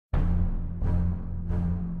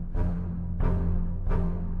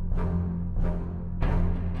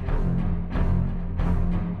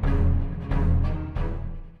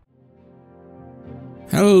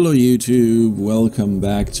Hello YouTube, welcome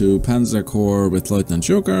back to Panzer Corps with Lieutenant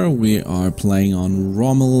Joker. We are playing on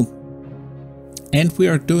Rommel and we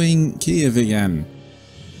are doing Kiev again.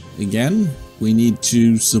 We need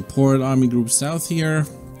to support Army Group South here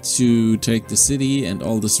to take the city and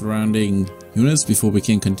all the surrounding units before we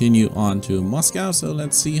can continue on to Moscow. So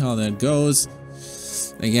let's see how that goes.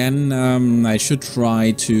 Again, I should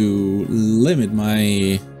try to limit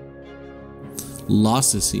my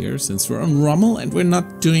losses here since we're on Rommel and we're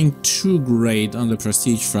not doing too great on the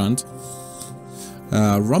prestige front.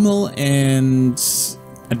 Rommel and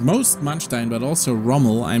at most Manstein, but also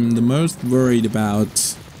Rommel, I'm the most worried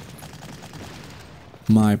about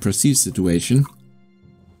my prestige situation.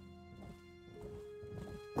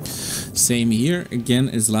 Same here, again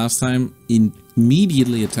as last time,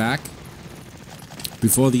 immediately attack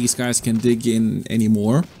before these guys can dig in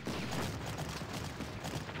anymore.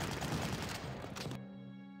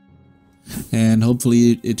 And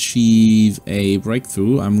hopefully achieve a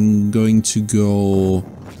breakthrough. I'm going to go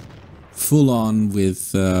full on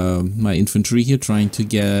with my infantry here, trying to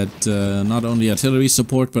get not only artillery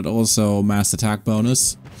support but also mass attack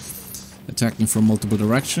bonus, attacking from multiple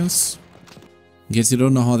directions. In case you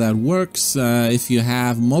don't know how that works, if you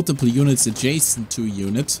have multiple units adjacent to a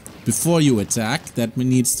unit before you attack, that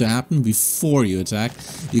needs to happen before you attack.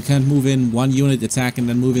 You can't move in one unit, attack, and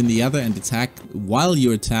then move in the other and attack while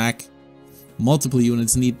you attack. Multiple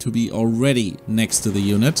units need to be already next to the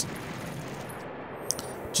unit,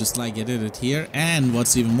 just like I did it here. And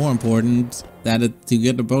what's even more important, that you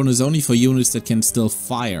get a bonus only for units that can still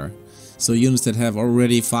fire. So units that have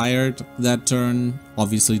already fired that turn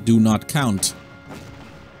obviously do not count.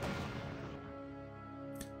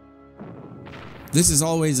 This is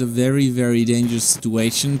always a very dangerous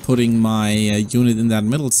situation, putting my unit in that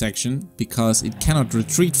middle section, because it cannot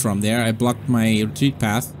retreat from there. I blocked my retreat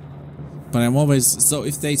path. But I'm always, so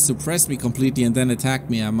if they suppress me completely and then attack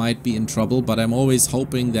me, I might be in trouble. But I'm always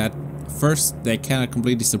hoping that first they cannot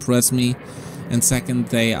completely suppress me, and second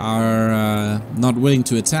they are not willing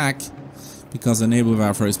to attack, because the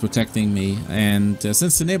Nebelwerfer is protecting me. And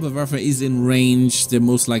since the Nebelwerfer is in range, they're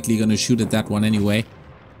most likely going to shoot at that one anyway.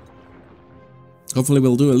 Hopefully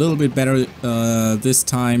we'll do a little bit better this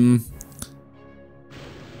time,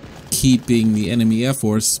 keeping the enemy air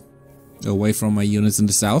force away from my units in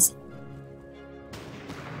the south.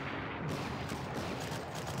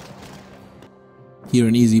 Here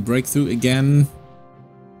an easy breakthrough again.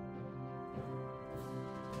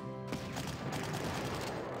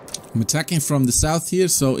 I'm attacking from the south here,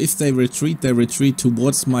 so if they retreat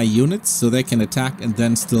towards my units, so they can attack and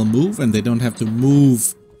then still move, and they don't have to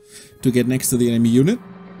move to get next to the enemy unit.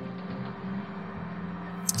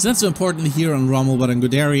 It's not so important here on Rommel, but on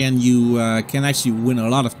Guderian you can actually win a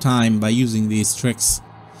lot of time by using these tricks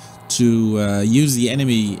to use the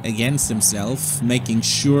enemy against himself, making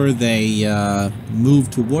sure they move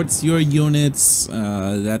towards your units,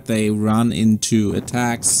 that they run into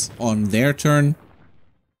attacks on their turn,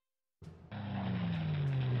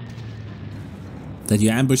 that you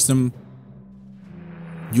ambush them.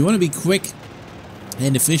 You want to be quick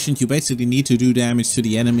and efficient. You basically need to do damage to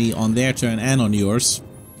the enemy on their turn and on yours.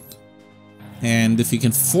 And if you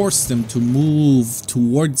can force them to move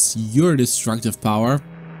towards your destructive power,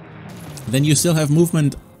 then you still have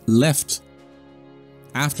movement left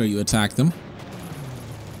after you attack them.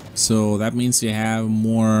 So that means you have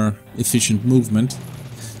more efficient movement.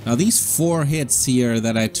 Now these 4 hits here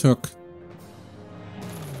that I took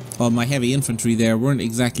on my heavy infantry there weren't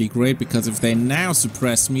exactly great, because if they now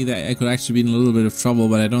suppress me, I could actually be in a little bit of trouble,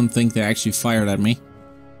 but I don't think they actually fired at me,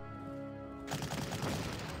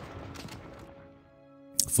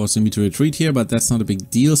 forcing me to retreat here. But that's not a big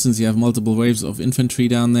deal since you have multiple waves of infantry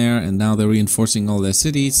down there, and now they're reinforcing all their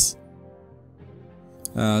cities.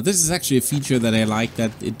 This is actually a feature that I like,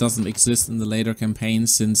 that it doesn't exist in the later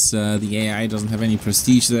campaigns, since the AI doesn't have any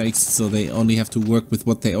prestige, so they only have to work with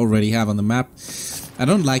what they already have on the map. I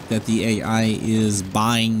don't like that the AI is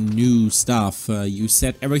buying new stuff. You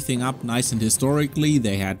set everything up nice and historically.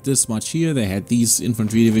 They had this much here, they had these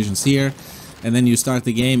infantry divisions here, and then you start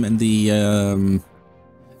the game and the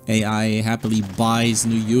AI happily buys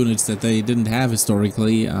new units that they didn't have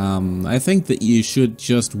historically. I think that you should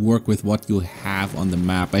just work with what you have on the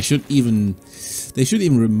map. They should even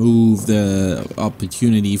remove the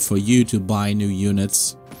opportunity for you to buy new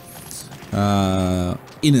units.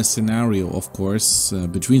 In a scenario, of course.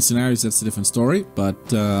 Between scenarios, that's a different story, but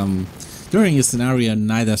during a scenario,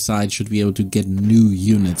 neither side should be able to get new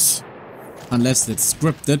units. Unless it's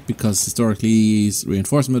scripted, because historically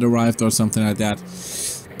reinforcement arrived or something like that.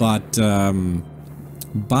 But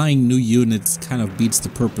buying new units kind of beats the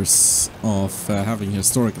purpose of having a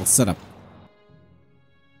historical setup.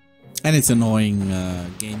 And it's annoying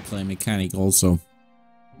gameplay mechanic also.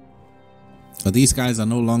 But these guys are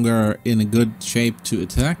no longer in a good shape to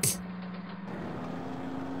attack.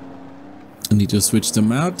 I need to switch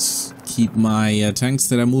them out. Keep my tanks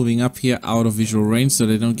that are moving up here out of visual range so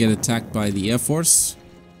they don't get attacked by the Air Force.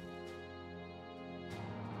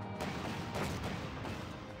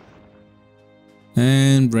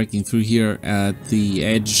 And breaking through here at the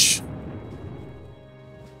edge.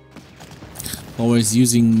 Always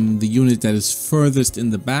using the unit that is furthest in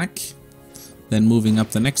the back, then moving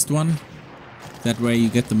up the next one. That way you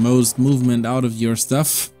get the most movement out of your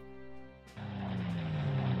stuff.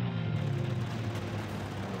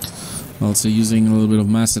 Also using a little bit of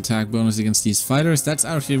mass attack bonus against these fighters. That's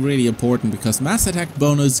actually really important because mass attack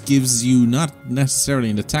bonus gives you not necessarily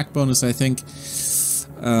an attack bonus, I think.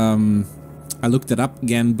 I looked it up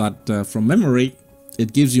again, but from memory,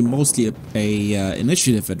 it gives you mostly a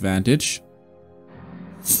initiative advantage.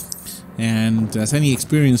 And as any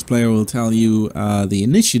experienced player will tell you, the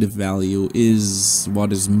initiative value is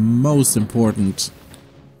what is most important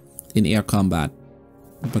in air combat.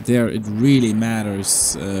 But there it really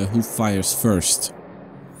matters who fires first,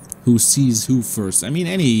 who sees who first. I mean,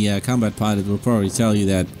 any combat pilot will probably tell you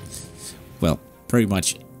that, well, pretty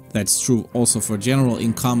much that's true also for general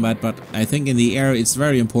in combat, but I think in the air it's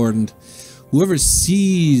very important. Whoever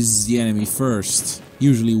sees the enemy first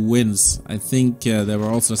usually wins. I think there were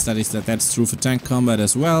also studies that that's true for tank combat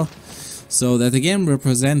as well. So that again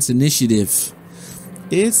represents initiative.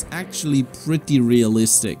 It's actually pretty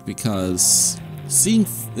realistic because seeing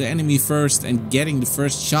the enemy first and getting the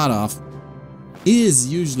first shot off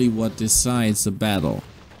is usually what decides a battle.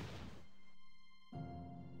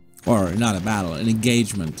 Or not a battle, an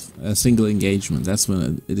engagement, a single engagement. That's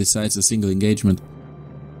when it decides a single engagement.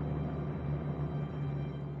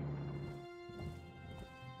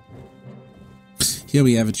 Here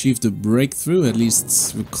we have achieved a breakthrough, at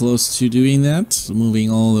least we're close to doing that. Moving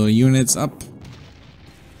all the units up.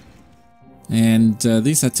 And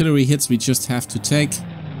these artillery hits we just have to take.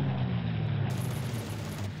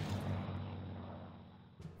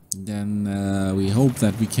 Then we hope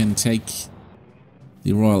that we can take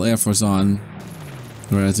the Royal Air Force on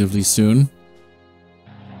relatively soon.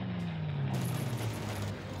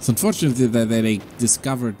 It's unfortunate that they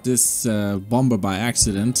discovered this bomber by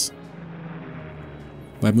accident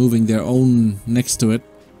by moving their own next to it.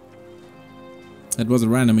 It was a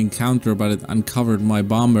random encounter, but it uncovered my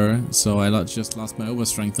bomber, so I just lost my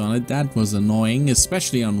overstrength on it. That was annoying,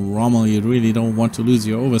 especially on Rommel. You really don't want to lose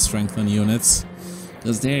your overstrength on units,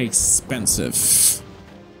 because they're expensive.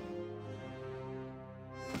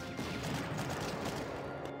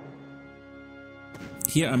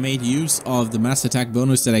 Here I made use of the mass attack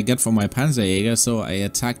bonus that I get from my Panzer, so I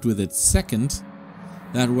attacked with it second.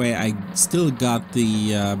 That way I still got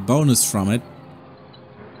the bonus from it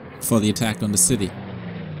for the attack on the city.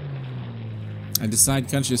 I decide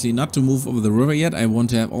consciously not to move over the river yet. I want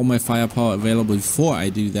to have all my firepower available before I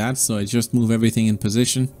do that, so I just move everything in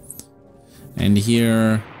position. And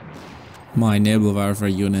here my naval warfare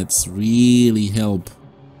units really help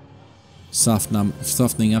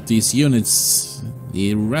softening up these units.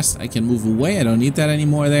 The rest I can move away. I don't need that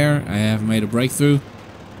anymore there. I have made a breakthrough.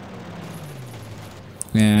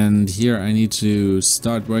 And here I need to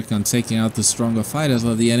start working on taking out the stronger fighters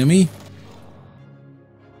of the enemy.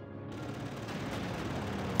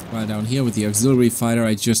 While down here with the auxiliary fighter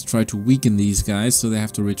I just try to weaken these guys so they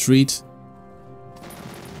have to retreat.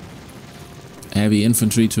 Heavy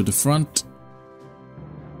infantry to the front.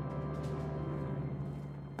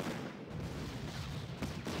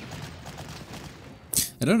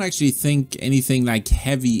 I don't actually think anything like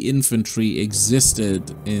heavy infantry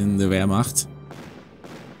existed in the Wehrmacht.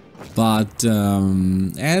 But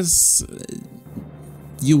as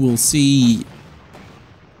you will see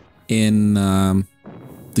in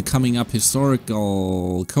the coming up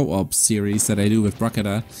historical co-op series that I do with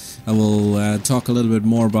Bracada, I will talk a little bit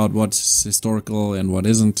more about what's historical and what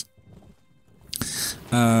isn't.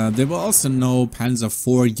 There were also no Panzer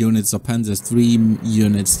IV units or Panzer III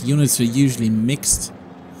units. Units are usually mixed.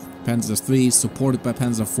 Panzer III supported by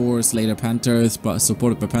Panzer IVs, later Panthers but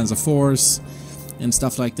supported by Panzer IVs. And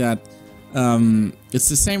stuff like that. It's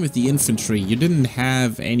the same with the infantry. You didn't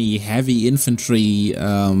have any heavy infantry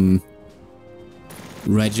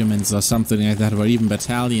regiments or something like that, or even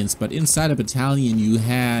battalions, but inside a battalion you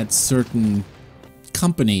had certain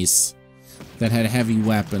companies that had heavy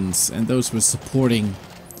weapons, and those were supporting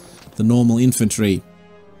the normal infantry.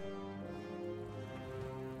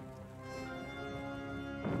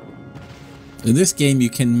 In this game you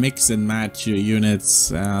can mix and match your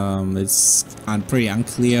units. It's pretty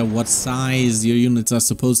unclear what size your units are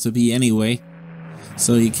supposed to be anyway.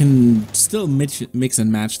 So you can still mix and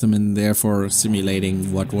match them, and therefore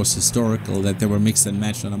simulating what was historical, that they were mixed and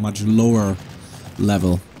matched on a much lower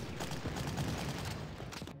level.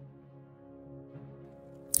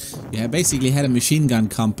 Yeah, basically had a machine gun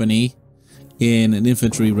company in an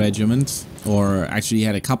infantry regiment, or actually you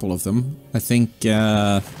had a couple of them. I think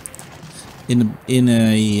in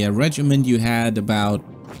a regiment you had about,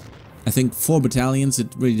 I think, 4 battalions. It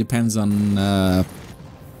really depends on the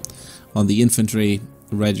infantry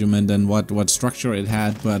regiment and what structure it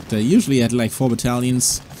had, but usually it had like 4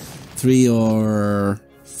 battalions, 3 or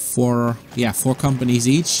 4, yeah, 4 companies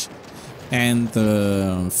each. And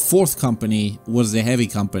the 4th company was the heavy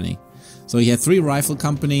company. So he had 3 rifle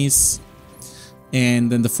companies,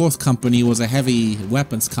 and then the 4th company was a heavy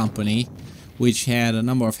weapons company, which had a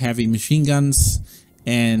number of heavy machine guns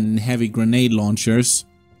and heavy grenade launchers,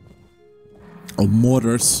 or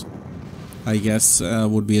mortars, I guess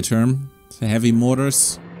would be a term. So heavy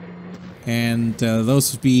mortars. And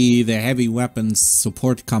those would be the heavy weapons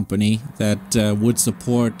support company that would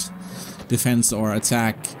support defense or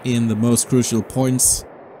attack in the most crucial points.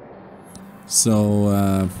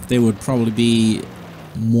 So they would probably be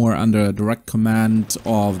more under direct command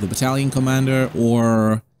of the battalion commander,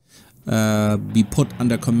 or be put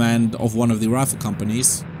under command of one of the rifle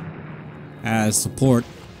companies as support.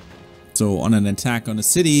 So on an attack on a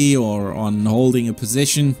city or on holding a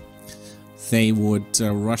position, they would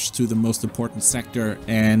rush to the most important sector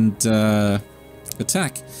and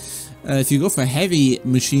attack. If you go for heavy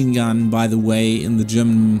machine gun, by the way, in the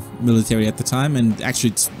German military at the time, and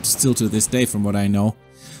actually still to this day from what I know,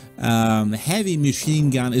 heavy machine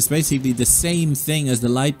gun is basically the same thing as the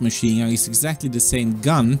light machine gun. It's exactly the same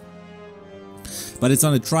gun, but it's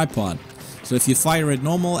on a tripod. So if you fire it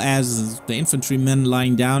normal as the infantrymen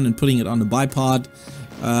lying down and putting it on the bipod,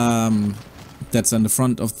 that's on the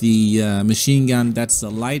front of the machine gun, that's the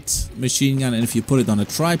light machine gun. And if you put it on a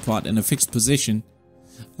tripod in a fixed position,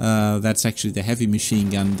 that's actually the heavy machine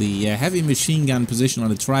gun. The heavy machine gun position on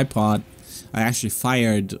the tripod, I actually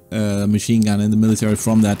fired a machine gun in the military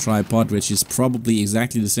from that tripod, which is probably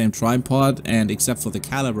exactly the same tripod, and except for the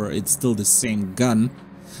caliber, it's still the same gun.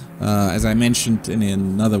 As I mentioned in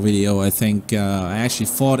another video, I think I actually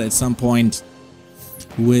fought at some point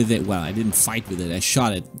with it. Well, I didn't fight with it, I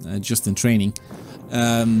shot it just in training.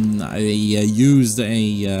 I used a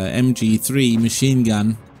MG3 machine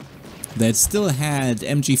gun that still had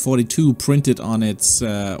MG42 printed on its,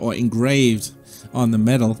 or engraved on the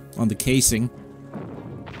metal, on the casing.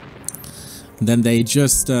 And then they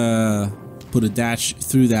just put a dash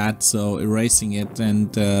through that, so erasing it,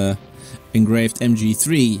 and engraved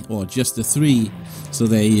MG3, or just the 3. So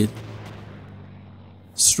they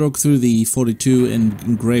stroked through the 42 and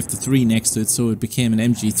engraved the 3 next to it, so it became an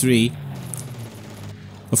MG3.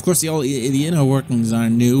 Of course, the inner workings are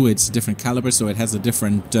new. It's a different caliber, so it has a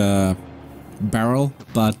different barrel,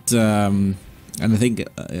 but and I think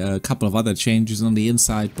a couple of other changes on the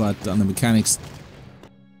inside, but on the mechanics.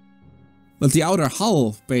 But the outer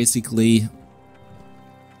hull basically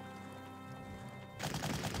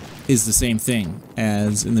is the same thing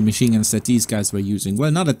as in the machine guns that these guys were using. Well,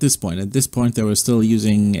 not at this point. At this point, they were still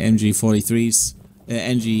using MG43s,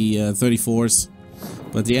 MG34s,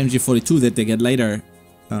 but the MG42 that they get later,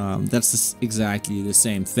 that's exactly the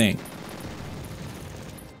same thing.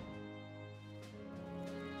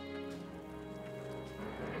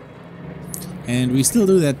 And we still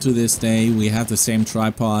do that to this day. We have the same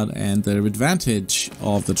tripod, and the advantage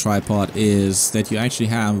of the tripod is that you actually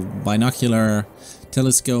have binocular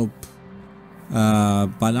telescope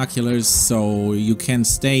binoculars, so you can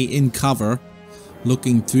stay in cover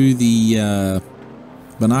looking through the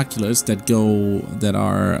binoculars that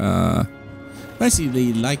are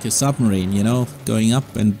basically like a submarine, you know, going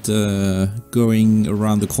up and going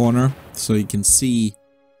around the corner, so you can see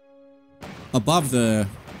above the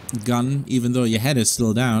gun even though your head is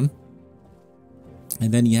still down.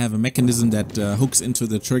 And then you have a mechanism that hooks into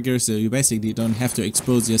the trigger, so you basically don't have to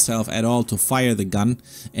expose yourself at all to fire the gun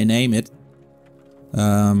and aim it.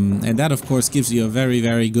 And that of course gives you a very,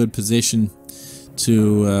 very good position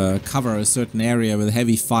to cover a certain area with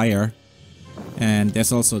heavy fire. And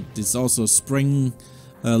there's also spring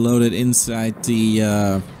loaded inside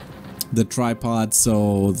the tripod,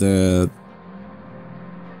 so the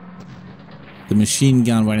machine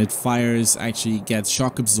gun, when it fires, actually gets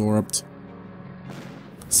shock absorbed.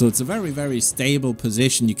 So it's a very, very stable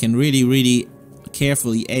position. You can really, really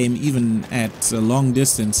carefully aim even at long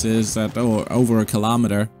distances, at over a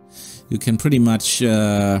kilometer. You can pretty much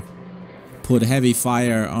put heavy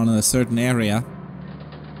fire on a certain area,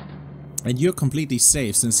 and you're completely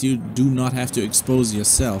safe since you do not have to expose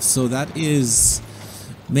yourself. So that is,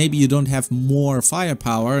 maybe you don't have more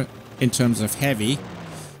firepower in terms of heavy,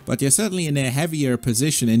 but you're certainly in a heavier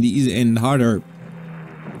position and harder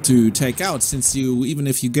to take out, since you, even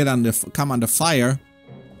if you come under fire,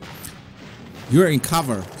 you're in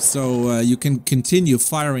cover, so you can continue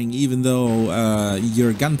firing even though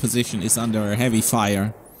your gun position is under heavy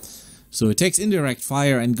fire. So it takes indirect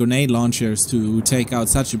fire and grenade launchers to take out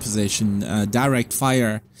such a position. Direct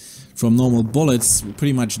fire from normal bullets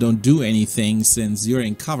pretty much don't do anything, since you're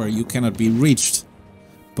in cover. You cannot be reached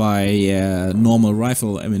by normal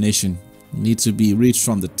rifle ammunition. You need to be reached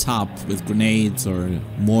from the top with grenades or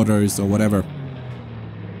mortars or whatever.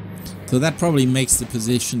 So that probably makes the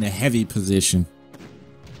position a heavy position.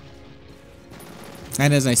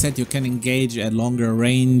 And as I said, you can engage at longer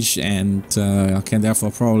range and can therefore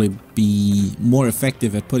probably be more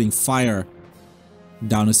effective at putting fire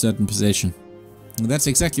down a certain position. And that's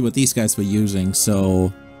exactly what these guys were using,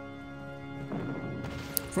 so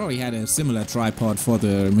probably had a similar tripod for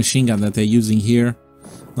the machine gun that they're using here.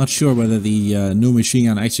 Not sure whether the new machine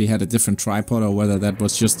gun actually had a different tripod or whether that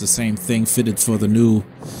was just the same thing fitted for the new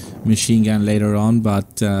machine gun later on,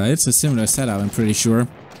 but it's a similar setup, I'm pretty sure.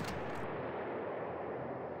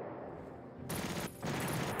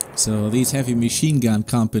 So these heavy machine gun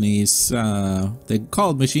companies, they're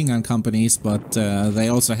called machine gun companies, but they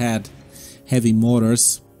also had heavy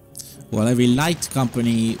mortars. Well, every light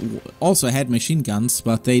company also had machine guns,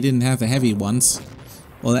 but they didn't have the heavy ones.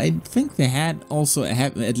 Well, I think they had also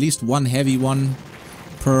at least one heavy one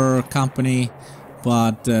per company,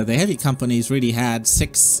 but the heavy companies really had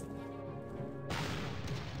 6.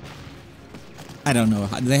 I don't know.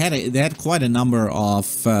 They had quite a number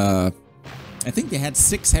of. I think they had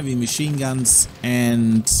 6 heavy machine guns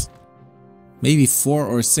and maybe 4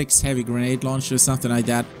 or 6 heavy grenade launchers, something like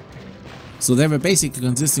that. So they were basically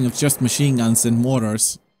consisting of just machine guns and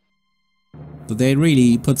mortars. So they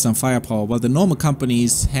really put some firepower. Well, the normal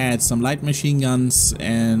companies had some light machine guns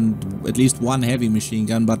and at least one heavy machine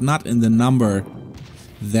gun, but not in the number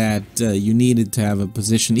that you needed to have a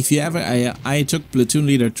position. If you ever, I took platoon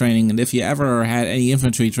leader training, and if you ever had any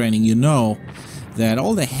infantry training, you know that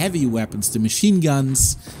all the heavy weapons, the machine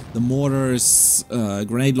guns, the mortars,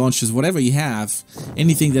 grenade launchers, whatever you have,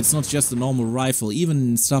 anything that's not just a normal rifle,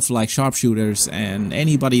 even stuff like sharpshooters and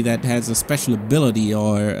anybody that has a special ability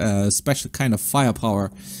or a special kind of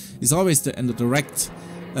firepower, is always in the direct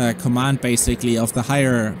command basically of the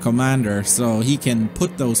higher commander, so he can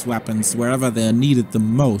put those weapons wherever they're needed the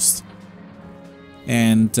most.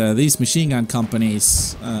 And these machine gun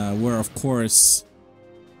companies were of course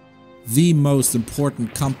the most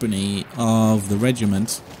important company of the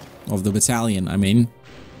regiment, of the battalion, I mean.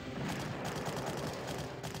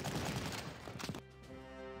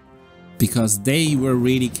 Because they were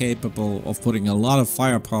really capable of putting a lot of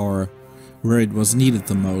firepower where it was needed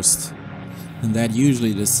the most. And that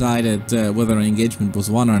usually decided whether an engagement was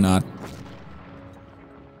won or not.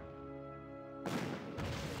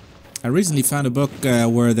 I recently found a book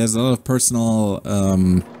where there's a lot of personal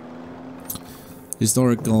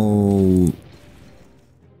historical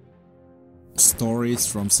stories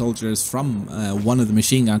from soldiers from one of the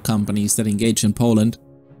machine gun companies that engaged in Poland,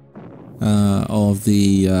 of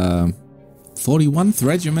the 41th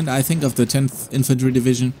Regiment, I think, of the 10th Infantry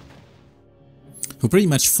Division, who pretty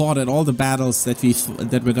much fought at all the battles that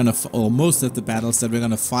we're gonna, or most of the battles that we're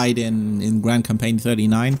gonna fight in Grand Campaign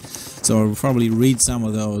 39. So I'll probably read some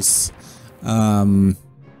of those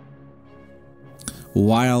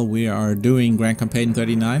while we are doing Grand Campaign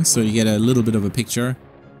 39, so you get a little bit of a picture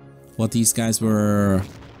what these guys were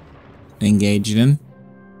engaged in.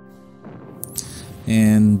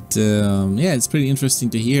 And yeah, it's pretty interesting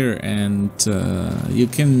to hear, and you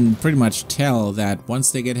can pretty much tell that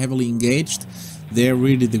once they get heavily engaged, they're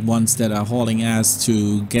really the ones that are hauling ass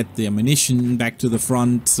to get the ammunition back to the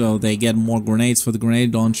front, so they get more grenades for the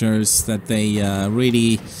grenade launchers, that they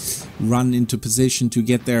really run into position to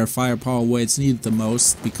get their firepower where it's needed the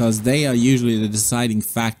most, because they are usually the deciding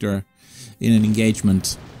factor in an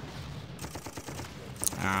engagement.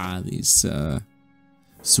 Ah, these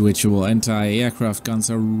switchable anti-aircraft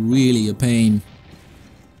guns are really a pain.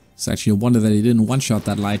 It's actually a wonder that he didn't one-shot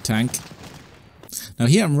that light tank. Now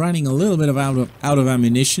here I'm running a little bit out of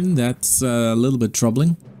ammunition. That's a little bit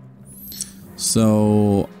troubling.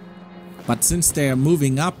 So, but since they are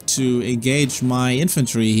moving up to engage my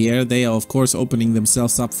infantry here, they are of course opening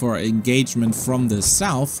themselves up for engagement from the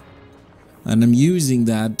south, and I'm using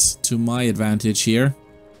that to my advantage here.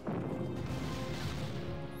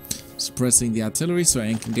 suppressing the artillery so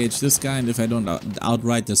I can engage this guy, and if I don't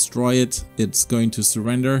outright destroy it, it's going to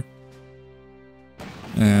surrender.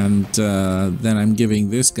 And then I'm giving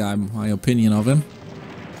this guy my opinion of him.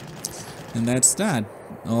 And that's that.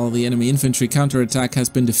 All the enemy infantry counterattack has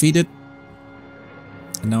been defeated.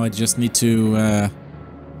 And now I just need to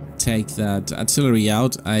take that artillery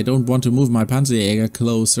out. I don't want to move my Panzerjäger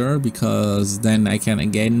closer, because then I can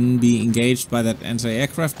again be engaged by that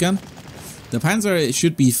anti-aircraft gun. The Panzer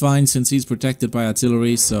should be fine since he's protected by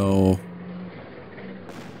artillery, so...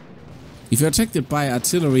 If you're protected by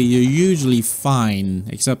artillery, you're usually fine,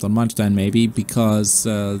 except on Manstein maybe, because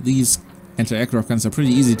these anti-aircraft guns are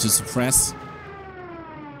pretty easy to suppress.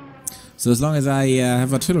 So as long as I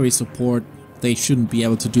have artillery support, they shouldn't be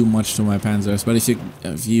able to do much to my Panzers. But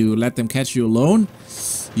if you let them catch you alone,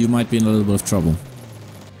 you might be in a little bit of trouble.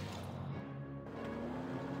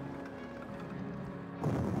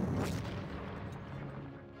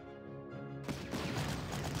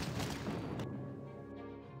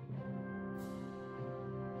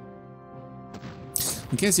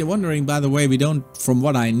 In case you're wondering, by the way, we don't, from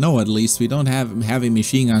what I know at least, we don't have heavy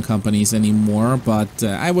machine gun companies anymore, but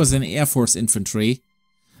I was in Air Force infantry,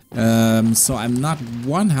 so I'm not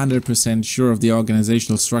 100% sure of the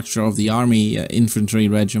organizational structure of the army infantry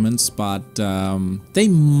regiments, but they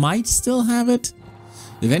might still have it.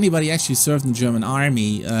 If anybody actually served in the German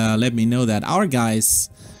army, let me know that. Our guys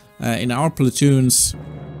in our platoons,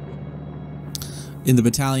 in the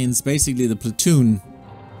battalions, basically the platoon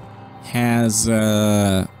has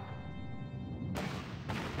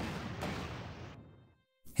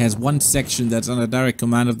one section that's under direct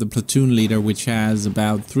command of the platoon leader, which has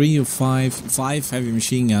about 3 or 5 heavy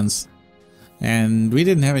machine guns. And we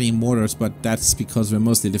didn't have any mortars, but that's because we're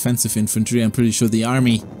mostly defensive infantry. I'm pretty sure the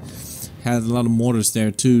army has a lot of mortars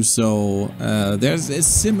there too, so there's a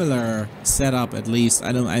similar setup at least.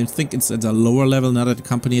 I think it's at a lower level, not at the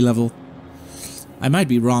company level. I might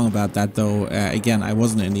be wrong about that though. Again, I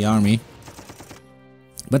wasn't in the army.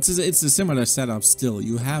 But it's a similar setup still.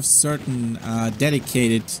 You have certain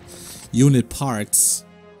dedicated unit parts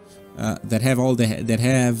that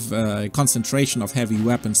have a concentration of heavy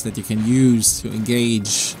weapons that you can use to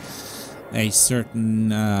engage a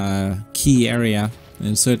certain key area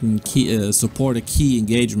and certain key support a key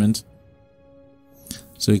engagement.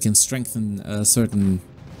 So you can strengthen certain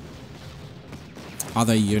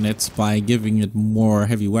other units by giving it more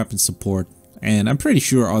heavy weapon support, and I'm pretty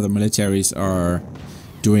sure other militaries are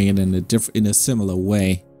doing it in a similar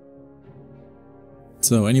way.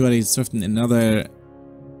 So anybody who's served in another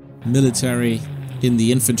military in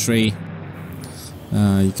the infantry,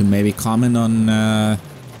 you can maybe comment on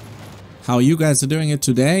how you guys are doing it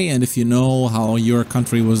today, and if you know how your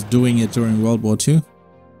country was doing it during World War II.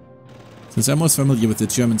 Since I'm most familiar with the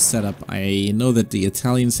German setup, I know that the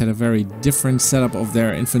Italians had a very different setup of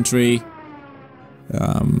their infantry.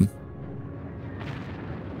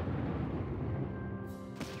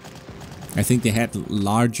 I think they had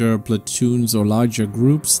larger platoons or larger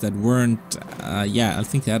groups that weren't... yeah, I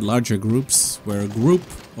think they had larger groups, where a group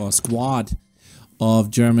or squad of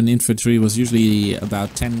German infantry was usually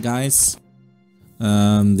about 10 guys.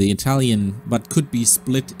 The Italian, but could be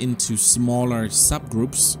split into smaller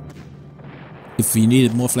subgroups if you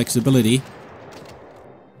needed more flexibility.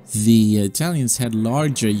 The Italians had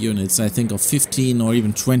larger units, I think of 15 or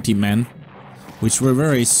even 20 men, which were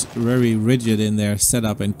very rigid in their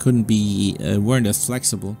setup and couldn't be weren't as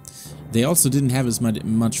flexible. They also didn't have as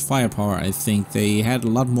much firepower. I think they had a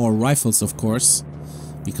lot more rifles, of course,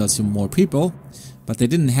 because of more people, but they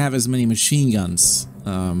didn't have as many machine guns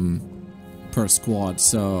per squad,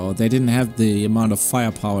 so they didn't have the amount of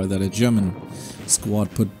firepower that a German squad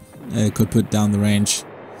could put down the range.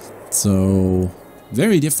 So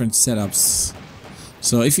very different setups.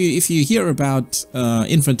 So if you hear about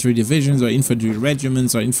infantry divisions or infantry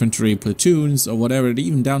regiments or infantry platoons or whatever,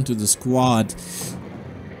 even down to the squad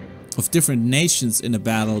of different nations in a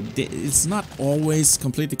battle, it's not always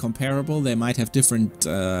completely comparable. They might have different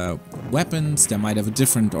weapons, they might have a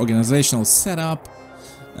different organizational setup.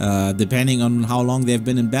 Depending on how long they've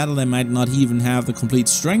been in battle, they might not even have the complete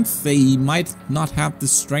strength. They might not have the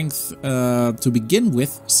strength to begin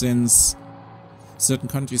with, since certain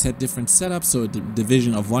countries had different setups. So a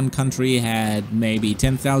division of one country had maybe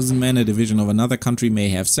 10,000 men, a division of another country may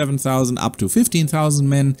have 7,000 up to 15,000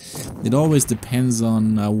 men. It always depends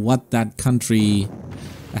on what that country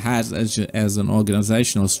has as an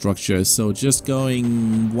organizational structure. So just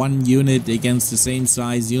going one unit against the same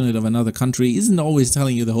size unit of another country isn't always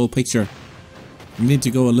telling you the whole picture. We need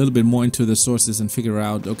to go a little bit more into the sources and figure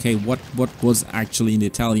out, okay, what was actually an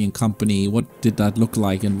Italian company, what did that look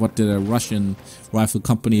like, and what did a Russian rifle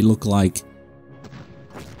company look like.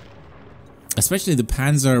 Especially the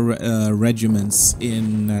Panzer regiments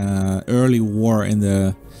in early war in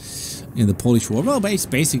the Polish War. Well,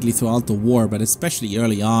 basically throughout the war, but especially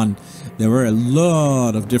early on, there were a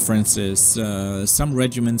lot of differences. Some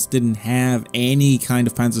regiments didn't have any kind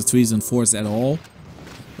of Panzer IIIs in force at all.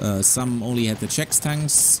 Some only had the Czech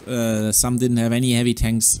tanks. Some didn't have any heavy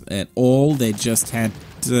tanks at all. They just had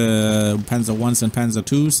Panzer Is and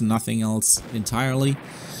Panzer IIs, nothing else entirely.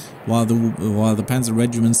 While the Panzer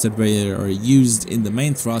regiments that were used in the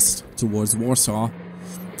main thrust towards Warsaw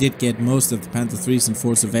did get most of the Panzer IIIs in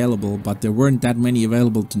force available, but there weren't that many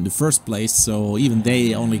available in the first place, so even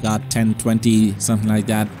they only got 10, 20, something like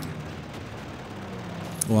that.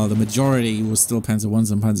 While the majority was still Panzer Is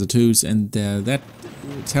and Panzer IIs, and that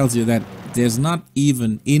tells you that there's not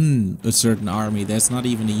even in a certain army, there's not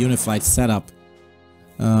even a unified setup.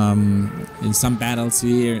 In some battles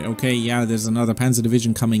here, okay, yeah, there's another Panzer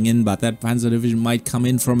division coming in, but that Panzer division might come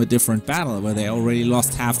in from a different battle where they already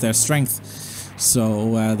lost half their strength.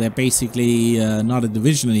 So they're basically not a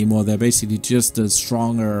division anymore. They're basically just a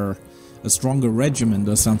stronger regiment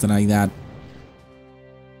or something like that.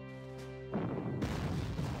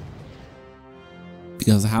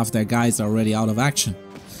 Because half their guys are already out of action.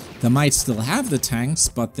 They might still have the tanks,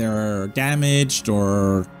 but they're damaged,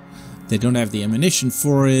 or they don't have the ammunition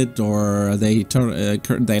for it, or they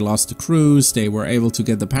lost the crews. They were able to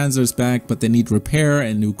get the Panzers back, but they need repair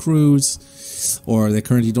and new crews, or they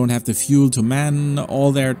currently don't have the fuel to man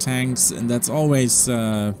all their tanks, and that's always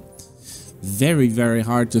very, very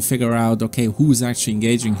hard to figure out, okay, who's actually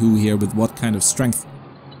engaging who here with what kind of strength.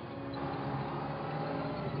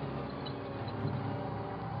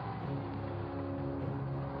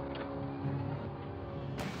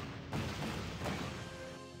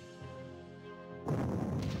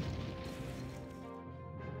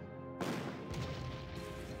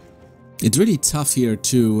 It's really tough here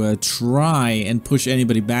to try and push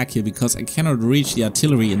anybody back here, because I cannot reach the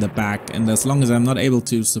artillery in the back, and as long as I'm not able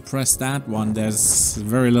to suppress that one, there's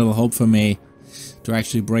very little hope for me to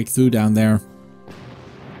actually break through down there.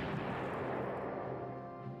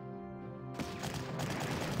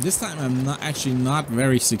 This time I'm not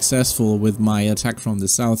very successful with my attack from the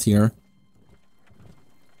south here.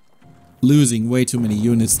 Losing way too many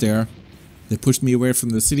units there. They pushed me away from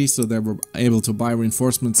the city, so they were able to buy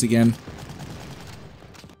reinforcements again.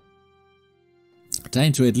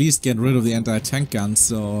 Trying to at least get rid of the anti-tank guns,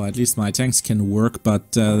 so at least my tanks can work,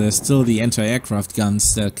 but there's still the anti-aircraft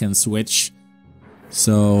guns that can switch.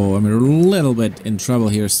 So I'm a little bit in trouble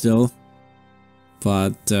here still.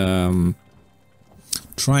 But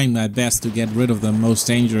trying my best to get rid of the most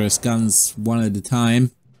dangerous guns one at a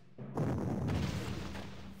time.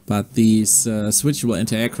 But these switchable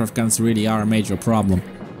anti-aircraft guns really are a major problem.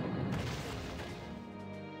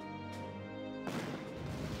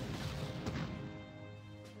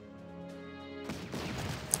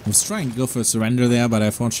 I was trying to go for a surrender there, but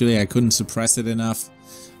unfortunately I couldn't suppress it enough.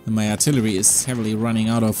 And my artillery is heavily running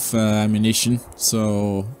out of ammunition,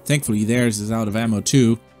 so thankfully theirs is out of ammo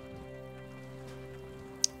too.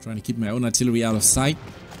 Trying to keep my own artillery out of sight.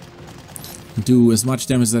 Do as much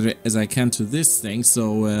damage as I can to this thing,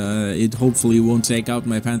 so it hopefully won't take out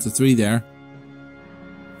my Panzer III there.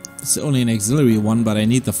 It's only an auxiliary one, but I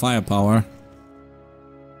need the firepower.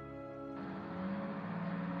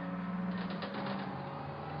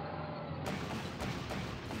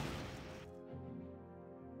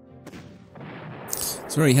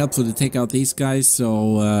 It's very helpful to take out these guys,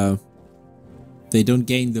 so they don't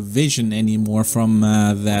gain the vision anymore from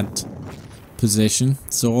that position.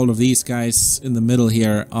 So all of these guys in the middle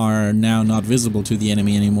here are now not visible to the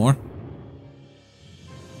enemy anymore.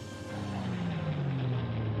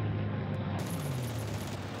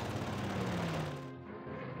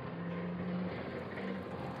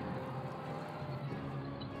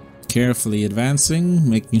 Carefully advancing,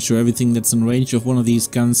 making sure everything that's in range of one of these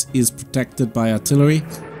guns is protected by artillery.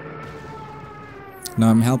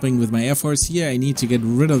 Now I'm helping with my Air Force here. I need to get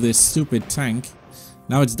rid of this stupid tank.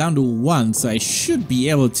 Now it's down to 1, so I should be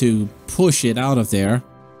able to push it out of there.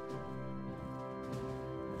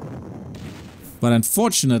 But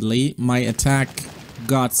unfortunately, my attack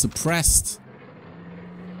got suppressed.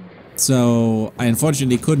 So I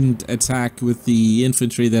unfortunately couldn't attack with the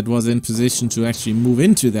infantry that was in position to actually move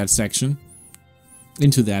into that section,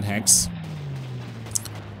 into that hex.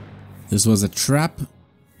 This was a trap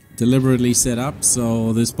deliberately set up,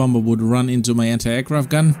 so this bomber would run into my anti-aircraft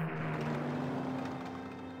gun.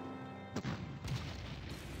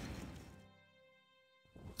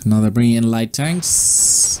 Start bringing in light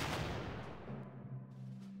tanks.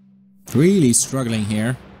 Really struggling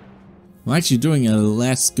here. I'm actually doing a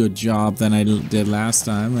less good job than I did last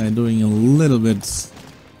time. I'm doing a little bit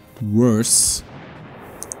worse.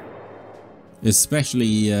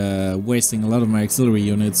 Especially wasting a lot of my auxiliary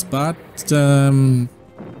units, but at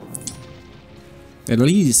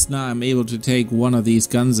least now I'm able to take one of these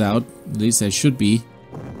guns out. At least I should be.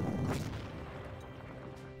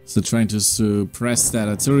 So trying to suppress that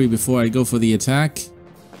artillery before I go for the attack.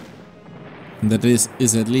 And that is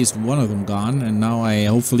at least one of them gone, and now I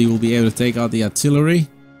hopefully will be able to take out the artillery.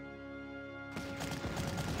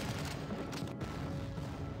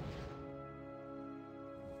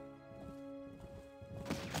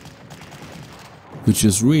 Which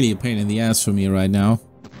is really a pain in the ass for me right now.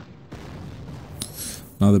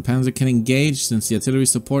 Now the Panzer can engage since the artillery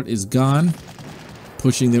support is gone.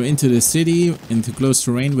 Pushing them into the city, into close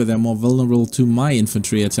terrain where they're more vulnerable to my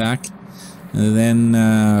infantry attack. And then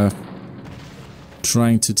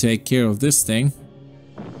trying to take care of this thing.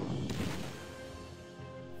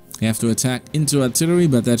 You have to attack into artillery,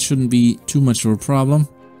 but that shouldn't be too much of a problem.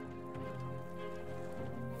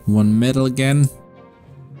 One medal again.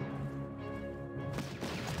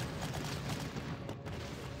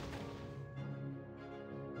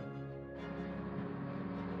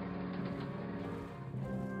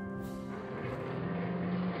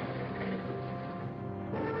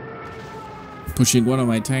 Pushing one of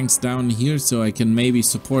my tanks down here so I can maybe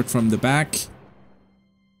support from the back.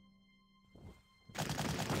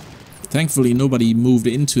 Thankfully nobody moved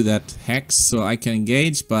into that hex so I can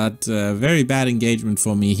engage, but very bad engagement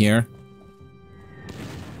for me here.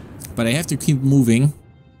 But I have to keep moving.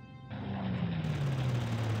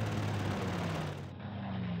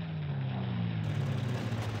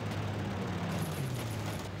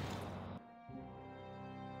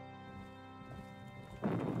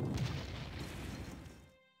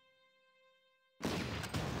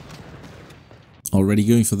 Already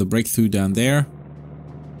going for the breakthrough down there.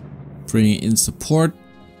 Bringing in support.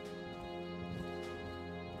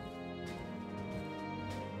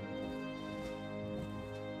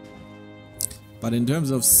 But in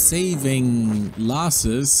terms of saving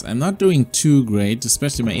losses, I'm not doing too great.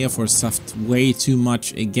 Especially my Air Force suffered way too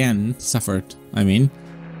much again. I mean.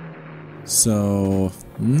 So,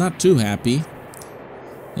 not too happy.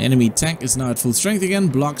 The enemy tank is now at full strength again,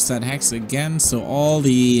 blocks that hex again, so all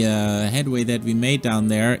the headway that we made down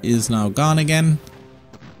there is now gone again.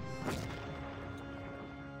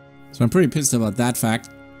 So I'm pretty pissed about that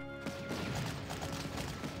fact.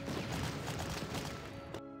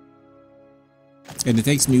 And it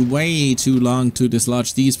takes me way too long to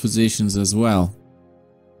dislodge these positions as well.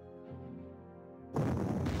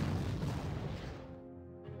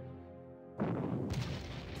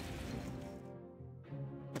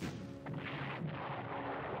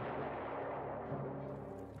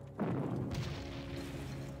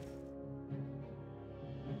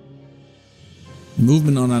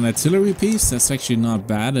 Movement on an artillery piece, that's actually not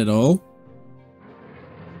bad at all.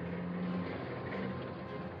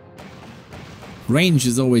 Range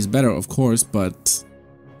is always better, of course, but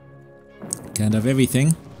can't have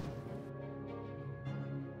everything.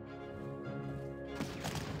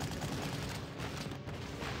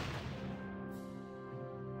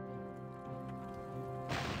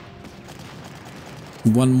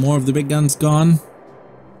 One more of the big guns gone.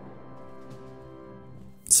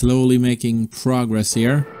 Slowly making progress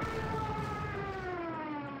here.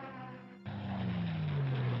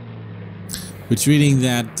 Retreating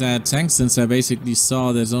that tank, since I basically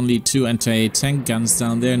saw there's only 2 anti-tank guns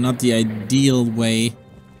down there, not the ideal way,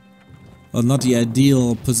 or not the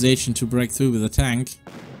ideal position to break through with a tank.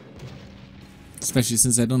 Especially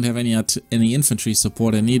since I don't have any infantry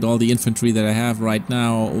support. I need all the infantry that I have right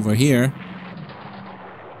now over here.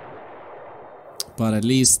 But at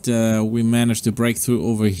least we managed to break through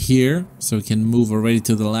over here, so we can move already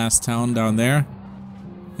to the last town down there.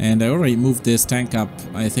 And I already moved this tank up.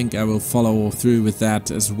 I think I will follow through with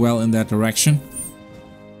that as well in that direction.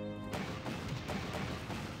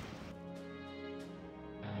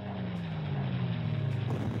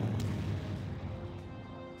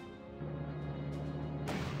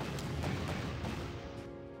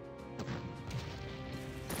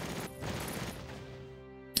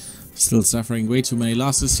 Still suffering way too many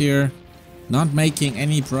losses here. Not making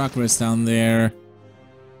any progress down there.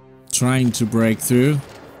 Trying to break through.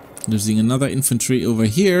 Losing another infantry over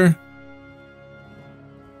here.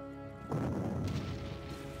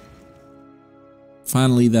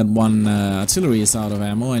 Finally, that one artillery is out of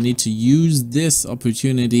ammo. I need to use this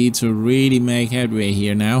opportunity to really make headway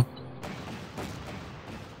here now.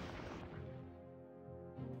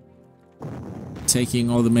 taking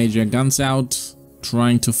all the major guns out,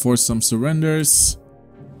 trying to force some surrenders.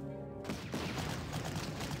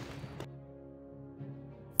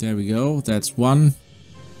 There we go, that's one.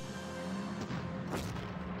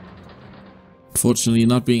 Unfortunately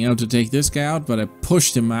not being able to take this guy out, but I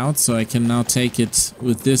pushed him out, so I can now take it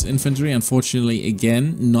with this infantry. Unfortunately,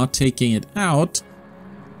 again, not taking it out.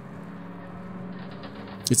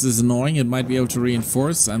 This is annoying, it might be able to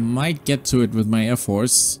reinforce. I might get to it with my air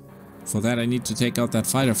force. For that I need to take out that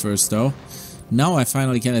fighter first though. Now I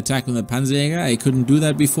finally can attack with the Panzerjäger. I couldn't do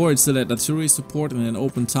that before, it's still at artillery support, and an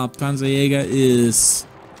open top Panzerjäger is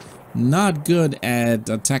not good at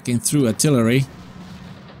attacking through artillery.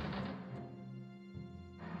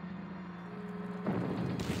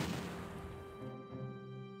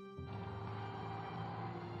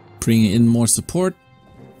 Bringing in more support.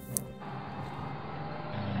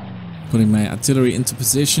 Putting my artillery into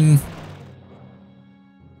position.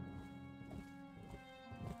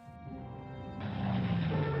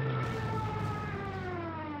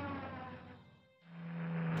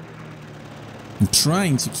 I'm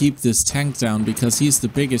trying to keep this tank down because he's the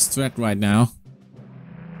biggest threat right now.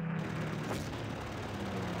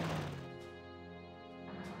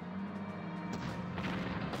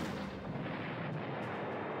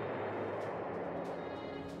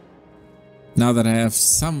 Now that I have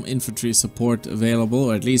some infantry support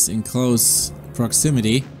available, or at least in close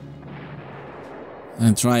proximity.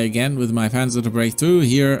 And try again with my Panzer to break through.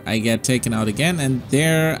 Here I get taken out again, and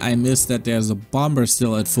there I missed that there's a bomber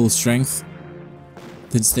still at full strength.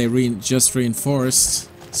 Since they just reinforced.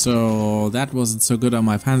 So that wasn't so good on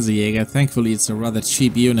my Panzerjäger. Thankfully it's a rather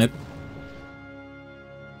cheap unit.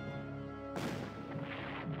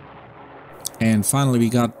 And finally we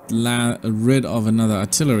got rid of another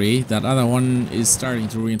artillery. That other one is starting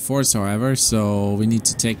to reinforce, however, so we need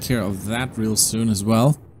to take care of that real soon as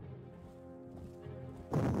well.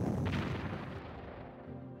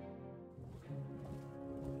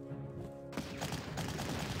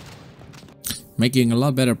 Making a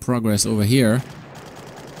lot better progress over here.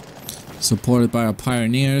 Supported by our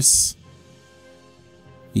pioneers.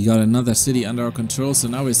 We got another city under our control, so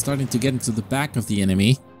now we're starting to get into the back of the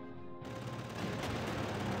enemy.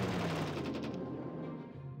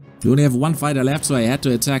 We only have one fighter left, so I had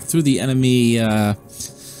to attack through the enemy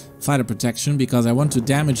fighter protection because I want to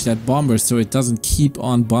damage that bomber so it doesn't keep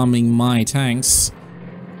on bombing my tanks.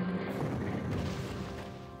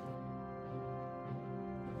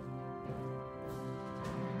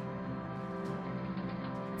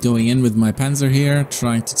 Going in with my Panzer here,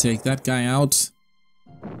 trying to take that guy out.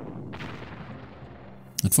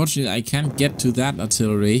 Unfortunately, I can't get to that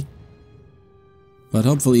artillery. But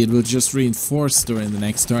hopefully it will just reinforce during the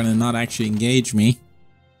next turn and not actually engage me.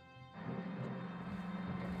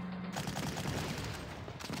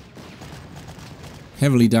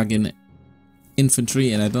 Heavily dug in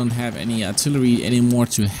infantry, and I don't have any artillery anymore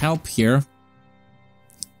to help here.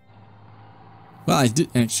 Well, I did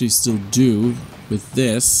actually still do with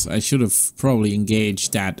this. I should have probably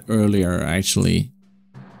engaged that earlier, actually.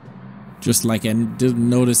 Just like I didn't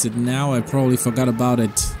notice it now, I probably forgot about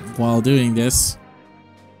it while doing this.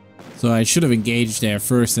 So I should have engaged there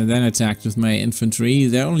first and then attacked with my infantry.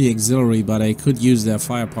 They're only auxiliary, but I could use their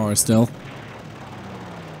firepower still.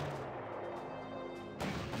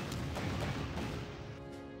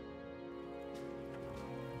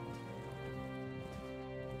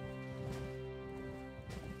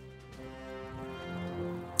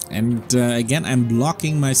 And again, I'm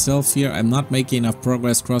blocking myself here. I'm not making enough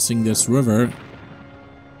progress crossing this river.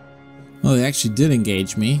 Oh, they actually did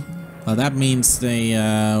engage me. Well, that means they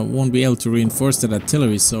won't be able to reinforce that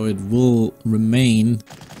artillery, so it will remain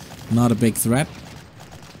not a big threat.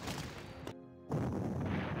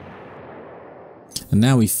 And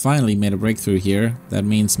now we finally made a breakthrough here. That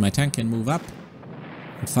means my tank can move up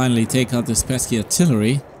and finally take out this pesky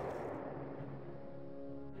artillery.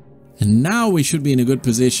 And now we should be in a good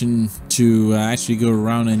position to actually go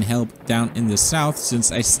around and help down in the south,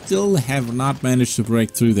 since I still have not managed to break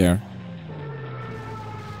through there.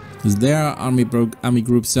 Because their army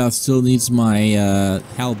group south still needs my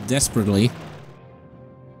help desperately.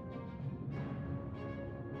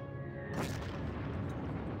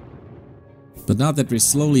 But now that we're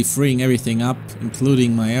slowly freeing everything up,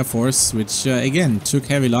 including my air force, which again took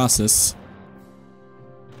heavy losses,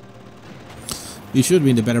 we should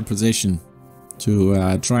be in a better position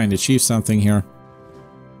to try and achieve something here.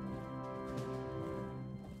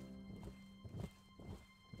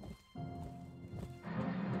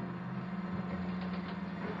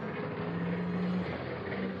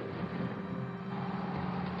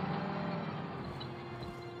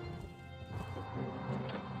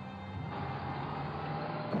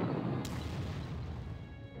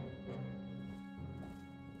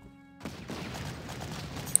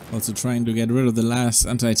 Also trying to get rid of the last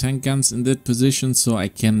anti-tank guns in that position so I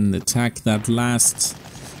can attack that last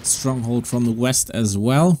stronghold from the west as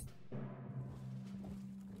well.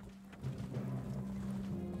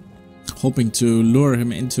 Hoping to lure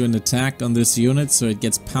him into an attack on this unit so it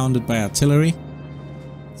gets pounded by artillery.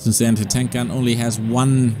 Since the anti-tank gun only has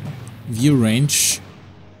one view range.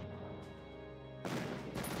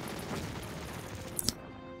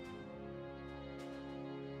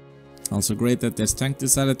 Also great that this tank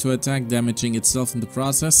decided to attack, damaging itself in the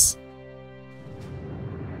process.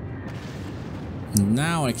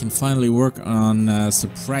 Now I can finally work on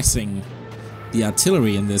suppressing the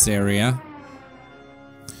artillery in this area.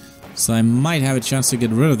 So I might have a chance to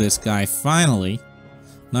get rid of this guy finally.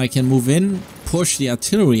 Now I can move in, push the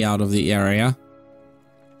artillery out of the area,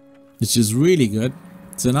 which is really good.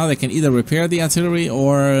 So now they can either repair the artillery,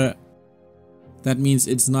 or that means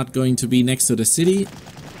it's not going to be next to the city.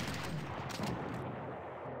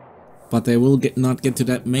 But they will not get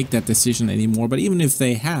to make that decision anymore. But even if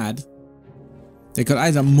they had, they could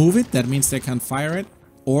either move it, that means they can't fire it,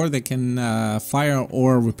 or they can fire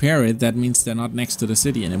or repair it, that means they're not next to the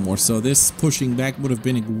city anymore. So this pushing back would have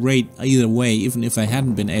been a great either way, even if I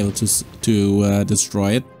hadn't been able to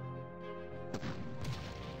destroy it.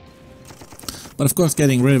 But of course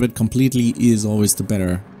getting rid of it completely is always the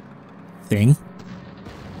better thing.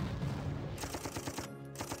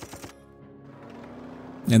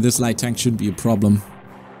 And this light tank shouldn't be a problem.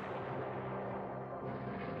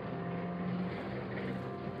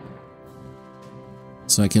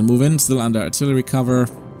 So I can move in, still under artillery cover.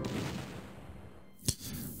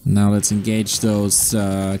 Now let's engage those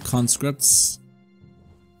conscripts.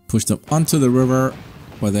 Push them onto the river,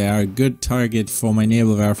 where they are a good target for my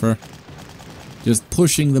naval warfare. Just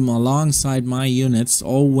pushing them alongside my units,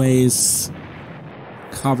 always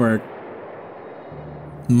covered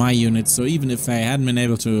my units, so even if I hadn't been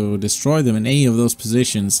able to destroy them in any of those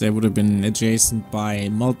positions, they would have been adjacent by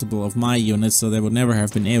multiple of my units, so they would never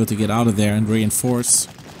have been able to get out of there and reinforce.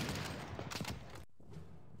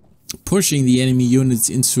 Pushing the enemy units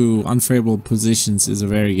into unfavorable positions is a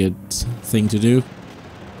very good thing to do.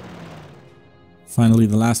 Finally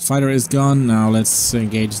the last fighter is gone, now let's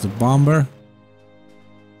engage the bomber.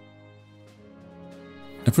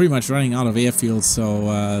 They're pretty much running out of airfields,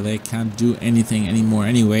 so they can't do anything anymore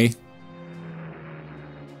anyway.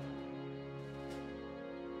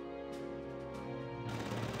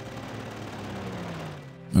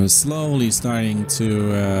 We're slowly starting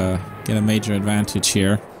to get a major advantage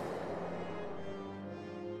here.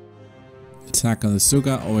 Attack on the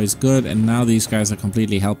Suga, always good, and now these guys are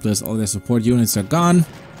completely helpless. All their support units are gone.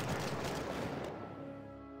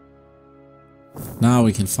 Now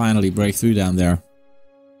we can finally break through down there.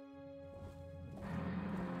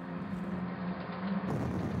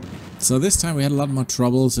 So this time we had a lot more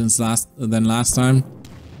trouble than last time.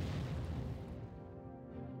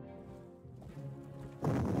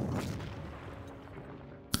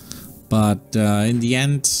 But in the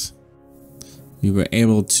end, we were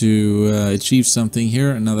able to achieve something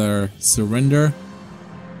here, another surrender.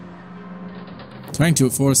 Trying to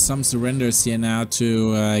force some surrenders here now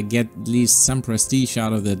to get at least some prestige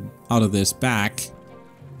out of this back.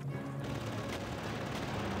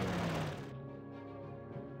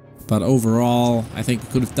 But overall, I think we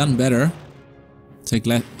could have done better. Take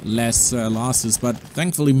less losses, but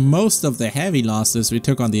thankfully most of the heavy losses we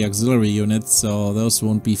took on the auxiliary units, so those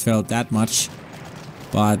won't be felt that much.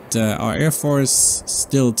 But our Air Force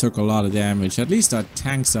still took a lot of damage. At least our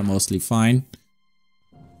tanks are mostly fine.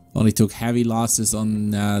 Only took heavy losses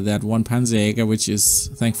on that one Panzer, which is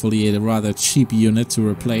thankfully a rather cheap unit to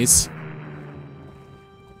replace.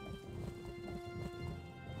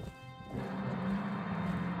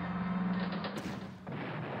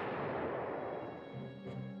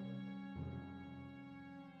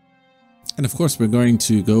 And of course we're going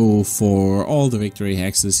to go for all the victory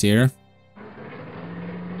hexes here.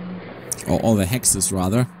 Or all the hexes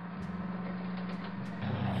rather.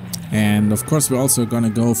 And of course we're also going to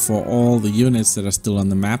go for all the units that are still on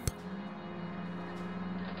the map.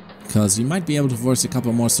 Because we might be able to force a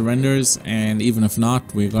couple more surrenders, and even if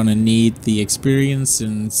not, we're going to need the experience,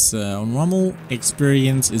 since on Rommel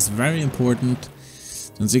experience is very important.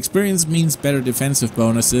 Since experience means better defensive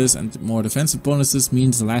bonuses, and more defensive bonuses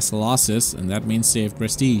means less losses, and that means saved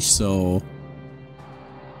prestige, so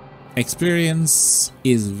experience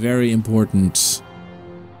is very important.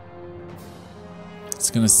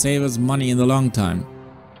 It's gonna save us money in the long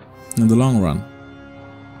run.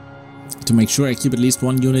 To make sure I keep at least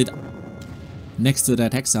one unit next to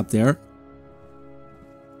that hex up there,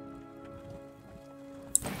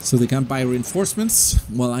 so they can't buy reinforcements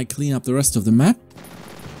while I clean up the rest of the map.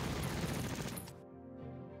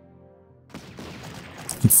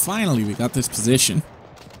 And finally we got this position.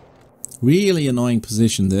 Really annoying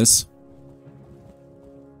position, this.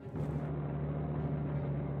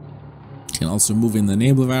 Can also move in the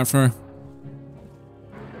Nebelwerfer.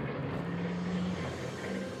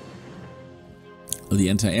 The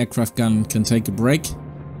anti-aircraft gun can take a break.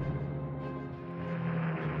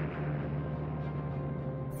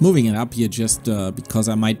 Moving it up here just because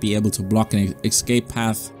I might be able to block an escape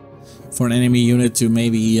path for an enemy unit to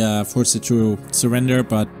maybe force it to surrender,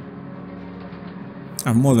 but I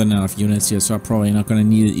have more than enough units here, so I'm probably not going to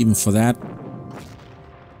need it even for that.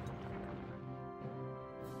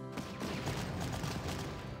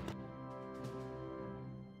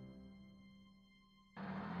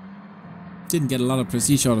 Didn't get a lot of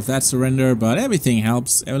prestige out of that surrender, but everything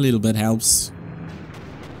helps. Every little bit helps.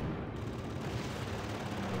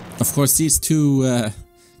 Of course, these two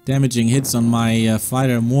damaging hits on my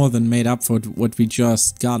fighter more than made up for what we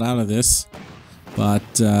just got out of this. But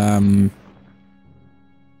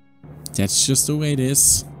that's just the way it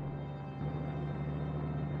is.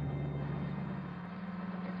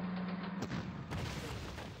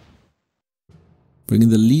 Bring in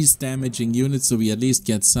the least damaging units so we at least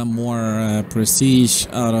get some more prestige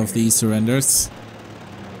out of these surrenders.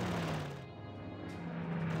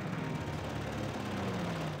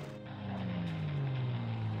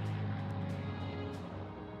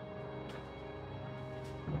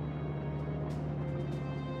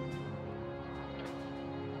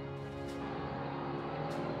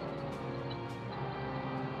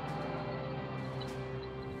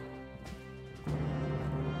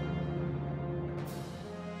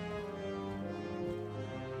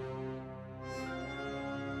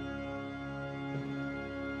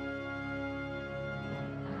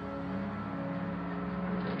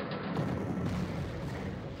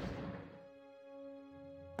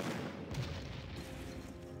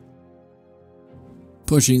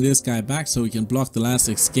 Pushing this guy back so we can block the last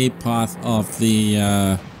escape path of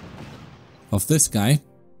the of this guy.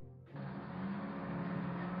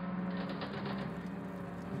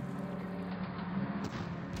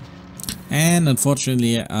 And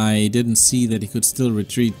unfortunately I didn't see that he could still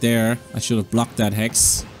retreat there. I should have blocked that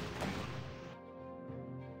hex.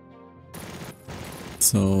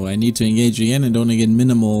 So I need to engage again and only get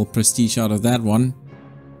minimal prestige out of that one.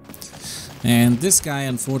 And this guy,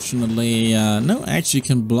 unfortunately, no, I actually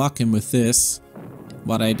can block him with this,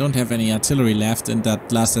 but I don't have any artillery left, and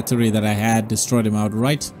that last artillery that I had destroyed him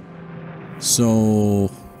outright. So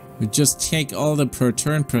we just take all the per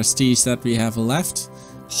turn prestige that we have left.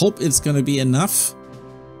 Hope it's gonna be enough.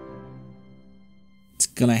 It's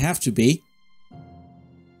gonna have to be.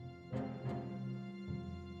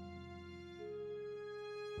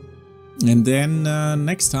 And then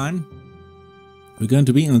next time we're going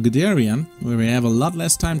to be in Guderian, where we have a lot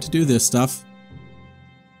less time to do this stuff.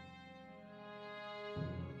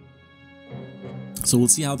 So we'll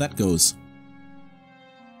see how that goes.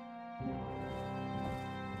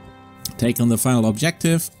 Take on the final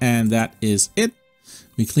objective, and that is it.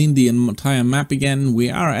 We cleaned the entire map again.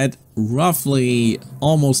 We are at roughly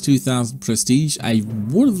almost 2000 prestige. I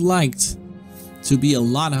would have liked to be a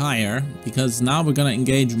lot higher, because now we're gonna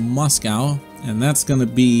engage Moscow, and that's gonna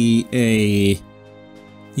be a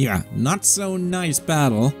not so nice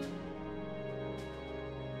battle.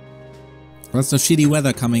 Lots of shitty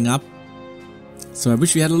weather coming up, so I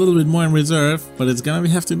wish we had a little bit more in reserve, but it's gonna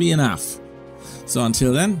have to be enough. So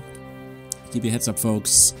until then, keep your heads up,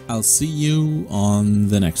 folks. I'll see you on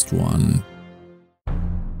the next one.